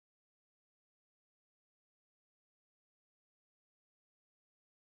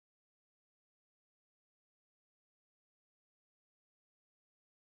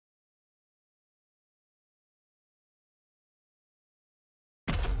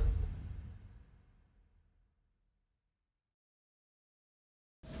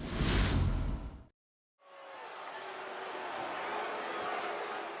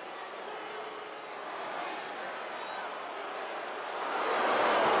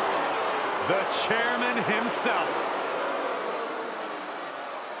the chairman himself.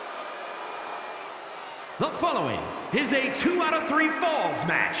 The following is a 2 out of 3 falls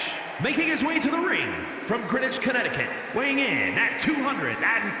match. Making his way to the ring from Greenwich, Connecticut, weighing in at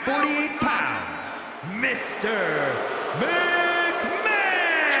 248 pounds, Mr. McMahon!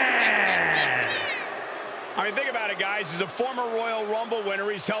 I mean, think about it, guys. He's a former Royal Rumble winner.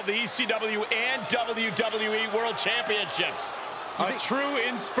 He's held the ECW and WWE World Championships. A true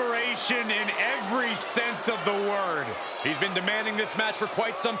inspiration in every sense of the word. He's been demanding this match for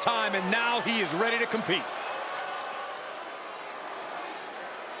quite some time, and now he is ready to compete.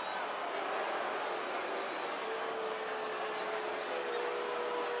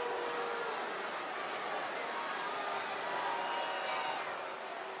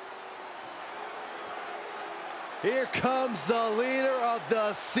 Here comes the leader of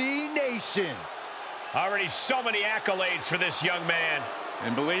the C-Nation. Already so many accolades for this young man.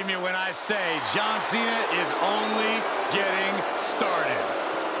 And believe me when I say, John Cena is only getting started.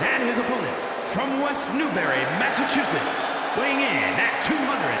 And his opponent from West Newbury, Massachusetts, weighing in at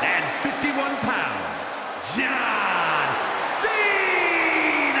 251 pounds, John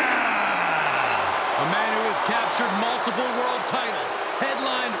Cena! A man who has captured multiple world titles,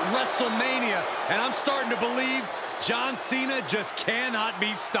 headlined WrestleMania, and I'm starting to believe John Cena just cannot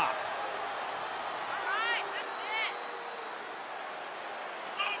be stopped.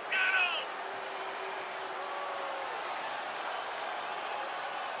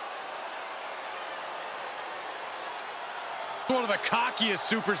 One of the cockiest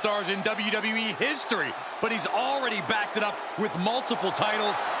superstars in WWE history, but he's already backed it up with multiple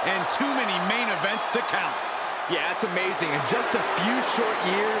titles and too many main events to count. Yeah, it's amazing. In just a few short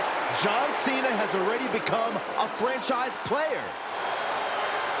years, John Cena has already become a franchise player.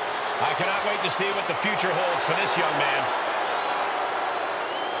 I cannot wait to see what the future holds for this young man.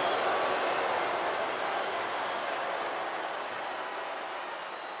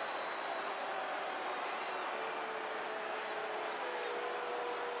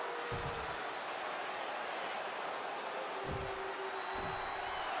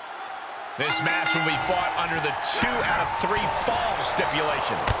 This match will be fought under the 2 out of 3 fall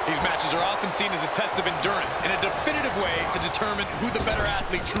stipulation. These matches are often seen as a test of endurance and a definitive way to determine who the better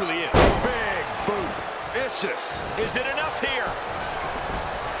athlete truly is. Big boot. Vicious. Is it enough here?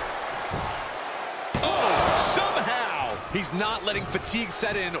 Oh, somehow! He's not letting fatigue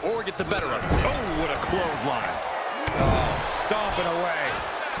set in or get the better of him. Oh, what a clothesline. Oh, stomping away.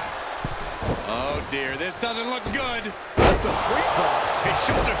 Oh, dear, this doesn't look good. That's a free fall. His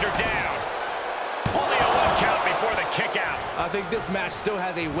shoulders are down. Only a 1 count before the kick out. I think this match still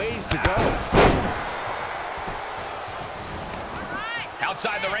has a ways to go.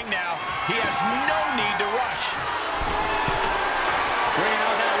 Outside the ring now. He has no need to rush. Bring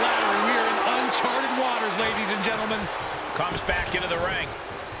out that ladder, and we are in uncharted waters, ladies and gentlemen. Comes back into the ring.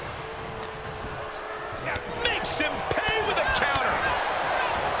 Yeah, makes him pay with a counter.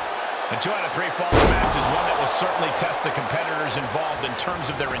 A 2 out of 3 falls match is one that will certainly test the competitors involved in terms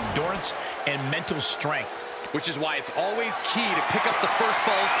of their endurance and mental strength. Which is why it's always key to pick up the first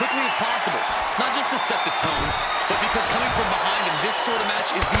fall as quickly as possible. Not just to set the tone, but because coming from behind in this sort of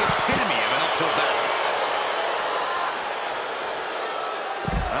match is the epitome of an uphill battle.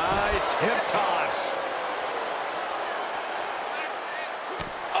 Nice hip toss.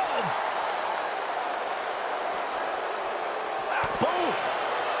 Oh! Boom!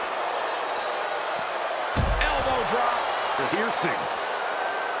 Elbow drop. Piercing.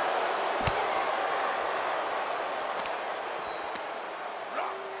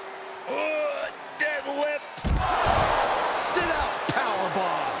 Deadlift. Sit out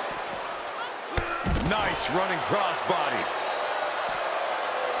powerbomb. Nice running crossbody.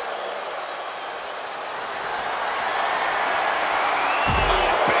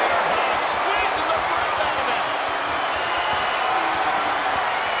 Squeezing the breath out of him.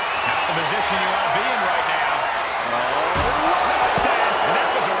 Not the position you want to be in right now. And that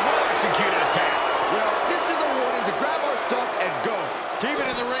was a well-executed attack. Well, this is a warning to grab our stuff and go. Keep it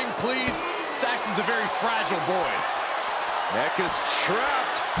in the ring, please. Saxton's a very fragile boy. Neck is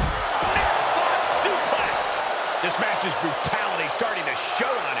trapped. Neckblock suplex. This match's brutality starting to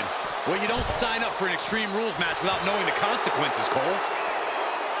show on him. Well, you don't sign up for an Extreme Rules match without knowing the consequences, Cole.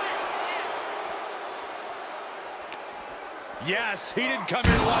 Yes, he didn't come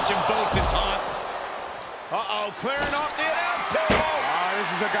here to watch him boast and taunt. Uh-oh, clearing off the announce table. This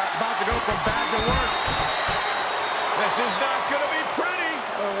is about to go from bad to worse. This is not going to be pretty.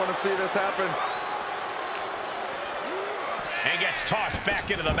 I don't want to see this happen. And gets tossed back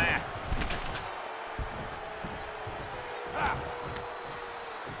into the mat.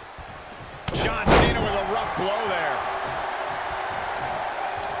 blow there.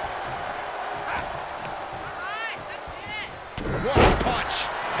 What a punch.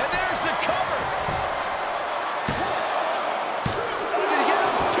 And there's the cover. Oh, did he get him?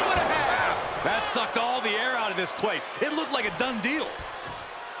 2.5. That sucked all the air out of this place. It looked like a done deal.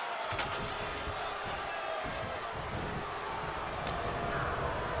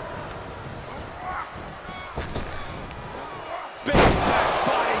 Big back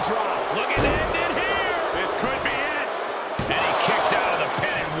body drop. Looking to end it here. This could be it. And he kicks out of the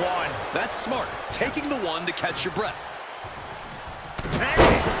pin and one. That's smart. Taking the one to catch your breath.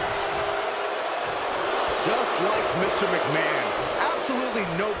 Just like Mr. McMahon. Absolutely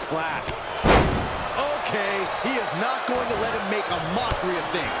no clap. Okay, he is not going to let him make a mockery of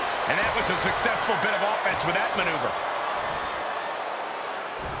things. And that was a successful bit of offense with that maneuver.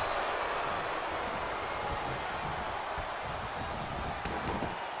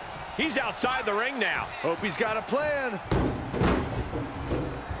 He's outside the ring now. Hope he's got a plan.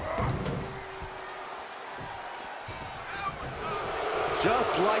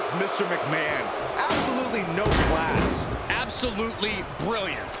 Just like Mr. McMahon. Absolutely no class. Absolutely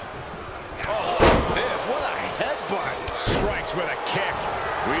brilliant. Oh, this, what a headbutt. Strikes with a kick.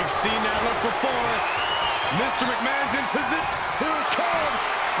 We've seen that look before. Mr. McMahon's in position. Here it comes.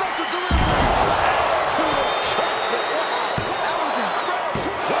 Special delivery. Attitude of judgment. Wow, that was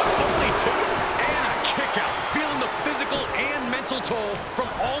incredible. Only two. And a kick out. Feeling the physical and mental toll from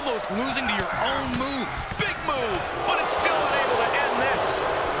almost losing to your own move. Big move, but it's still unable to end this.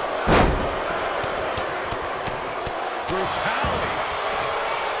 Brutality.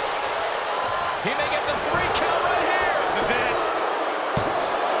 He may get the 3 count right here. This is it.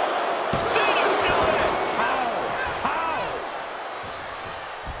 Cena's still in it. How?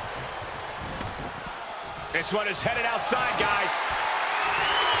 This one is headed outside, guys.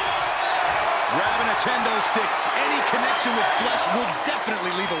 Grabbing a kendo stick. Any connection with flesh will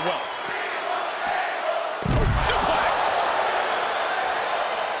definitely leave a welt. Suplex.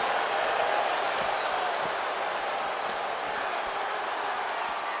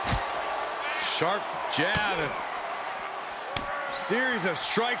 Sharp jab. Series of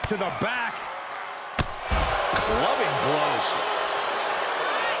strikes to the back. Clubbing blows.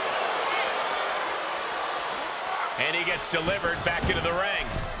 And he gets delivered back into the ring.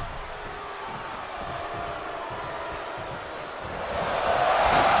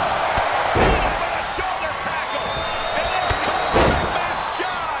 Cena with a shoulder tackle. And there comes the match,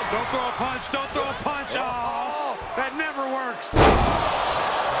 John. Don't throw a punch. Don't throw a punch. Oh, that never works.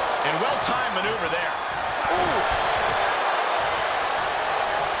 And well-timed maneuver there. Ooh.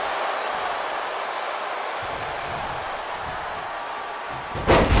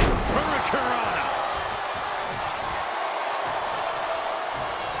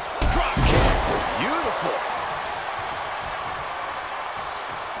 Drop kick. Beautiful.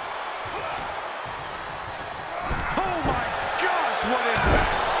 Oh my gosh, what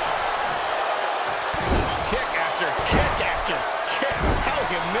impact! Kick after kick after kick. How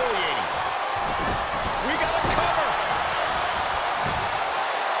humiliating. We got a cover.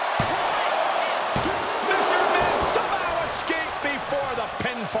 Mr. Miz somehow escaped before the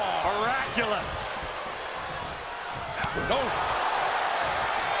pinfall. Miraculous. No.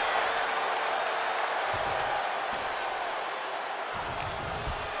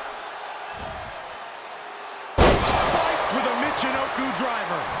 Spiked with a Michinoku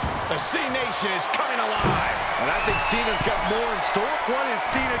driver. The C-Nation is coming alive. And I think Cena's got more in store. What is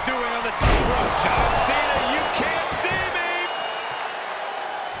Cena doing on the top rope? John Cena, you can't see me.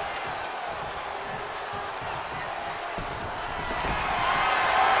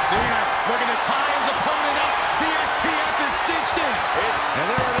 Cena looking to tie his opponent up. The STF is cinched in. And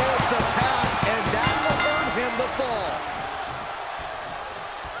there it is, the tap, and that will earn him the fall.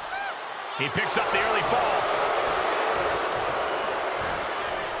 He picks up the early fall.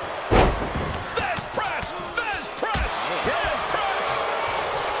 There's press. There's press. There's press.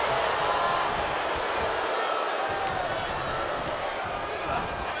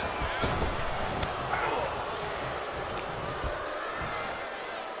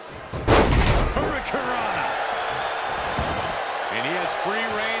 Hurricanrana. And he has free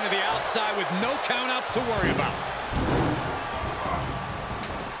reign to the outside with no countouts to worry about.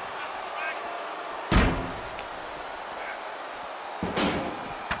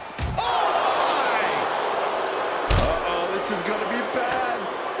 This is going to be bad,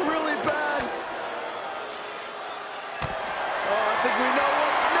 really bad. Oh, I think we know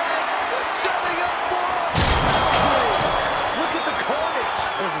what's next. Setting up for a victory. Look at the carnage.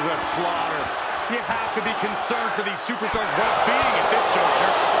 This is a slaughter. You have to be concerned for these superstars' well-being at this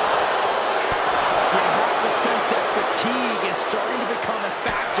juncture. You have to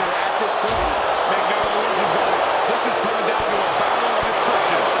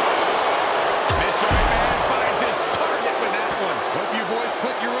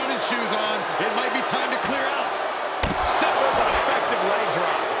shoes on. It might be time to clear out. Set with an effective leg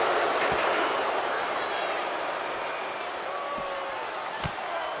drop.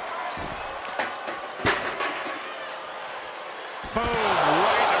 Boom,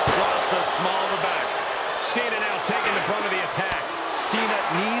 right across the small of the back. Cena now taking the brunt of the attack. Cena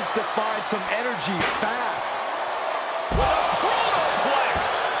needs to find some energy fast. With a protoplex.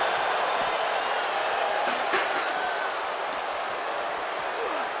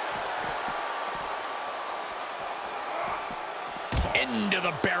 Into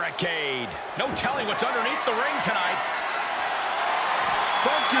the barricade. No telling what's underneath the ring tonight.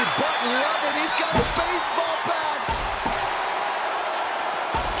 Funky button loving. He's got a baseball bat.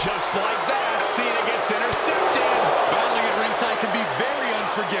 Just like that, Cena gets intercepted. Battling at ringside can be very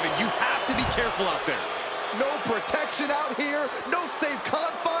unforgiving. You have to be careful out there. No protection out here. No safe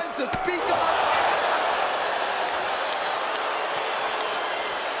confines to speak of.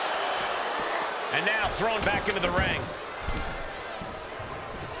 And now thrown back into the ring.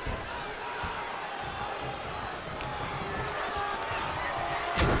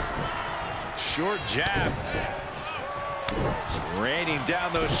 Short jab. Just raining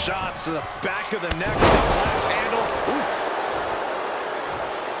down those shots to the back of the neck. Axe handle. Oof.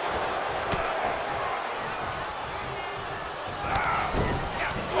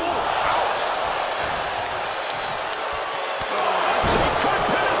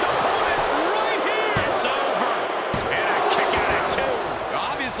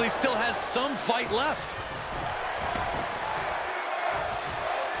 Still has some fight left.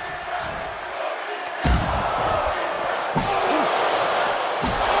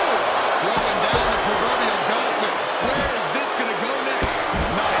 Throwing down the proverbial gauntlet. Where is this going to go next?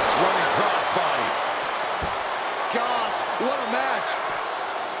 Nice running crossbody. Gosh, what a match.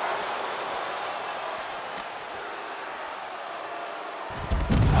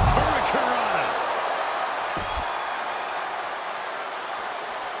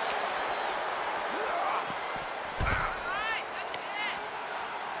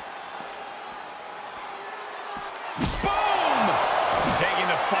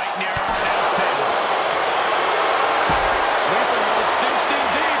 Fight near our announce table. Sweeper mode cinched in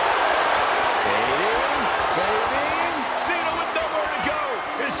deep. Fading, fading. Cena with nowhere to go.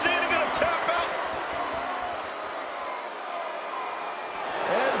 Is Cena going to tap out?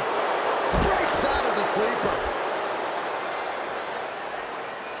 And breaks out of the sleeper.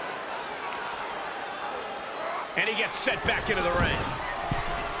 And he gets set back into the ring.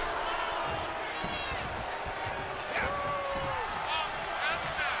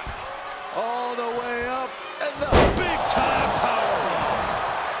 All the way up, and the Big-time powerbomb.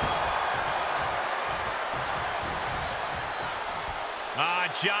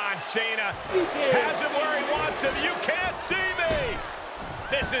 John Cena has him where he wants him. You can't see me.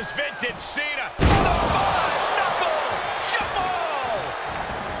 This is vintage Cena. The five-knuckle shuffle.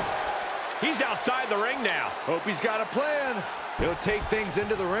 He's outside the ring now. Hope he's got a plan. He'll take things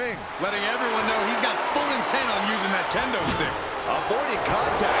into the ring. Letting everyone know he's got full intent on using that kendo stick. Avoiding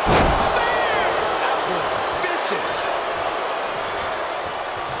contact. That was vicious.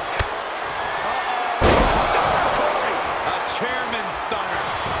 A chairman stunner.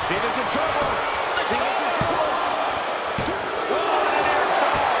 Cena's in trouble. Cena's in trouble.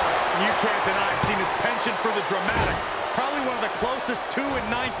 You can't deny Cena's penchant for the dramatics. Probably one of the closest 2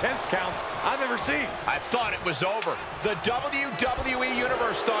 9/10 counts I've ever seen. I thought it was over. The WWE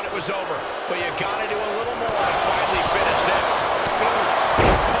Universe thought it was over. But you gotta do a little more to finally finish this. Punch.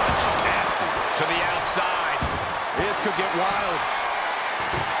 Nasty. To the outside. This could get wild.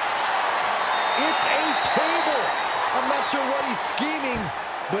 It's a table. I'm not sure what he's scheming,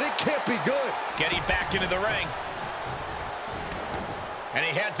 but it can't be good. Getting back into the ring. And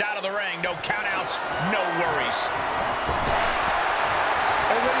he heads out of the ring. No countouts, no worries.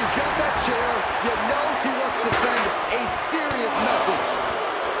 And when he's got that chair, you know he wants to send a serious message.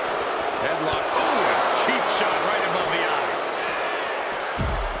 Headlock. Ooh, a cheap shot right above the eye.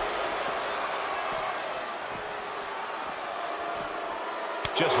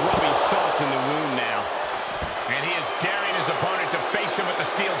 Just rubbing salt in the wound now. And he is daring his opponent to face him with the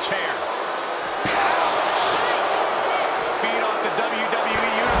steel chair. Feed off the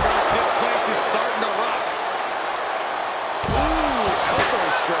WWE Universe. This place is starting to rock. Ooh, elbow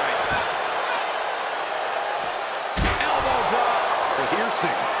strike. Elbow drop.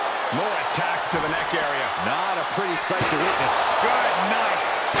 Piercing. More attacks to the neck area. Not a pretty sight to witness. Good night.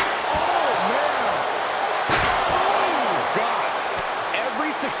 Oh, man. Oh, God.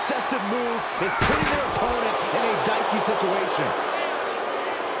 Every successive move is putting their opponent in a dicey situation.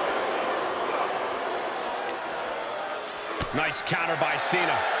 Nice counter by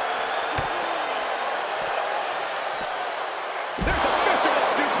Cena.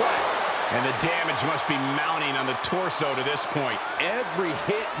 And the damage must be mounting on the torso to this point. Every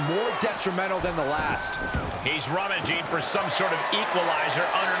hit more detrimental than the last. He's rummaging for some sort of equalizer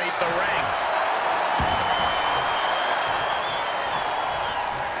underneath the ring.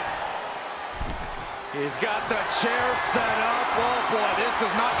 He's got the chair set up. Oh, boy, this is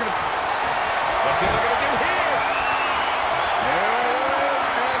not going to... What's he going to do here? There it is,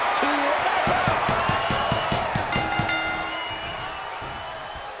 STF.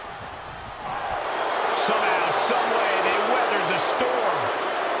 Somehow, some way, they weathered the storm.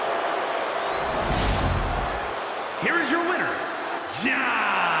 Here is your winner,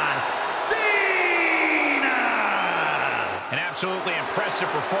 John Cena! An absolutely impressive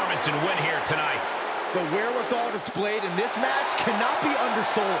performance and win here tonight. The wherewithal displayed in this match cannot be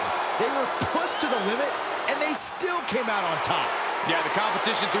undersold. They were pushed to the limit, and they still came out on top. Yeah, the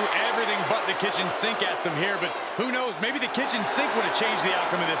competition threw everything but the kitchen sink at them here, but who knows, maybe the kitchen sink would have changed the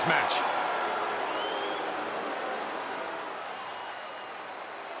outcome of this match.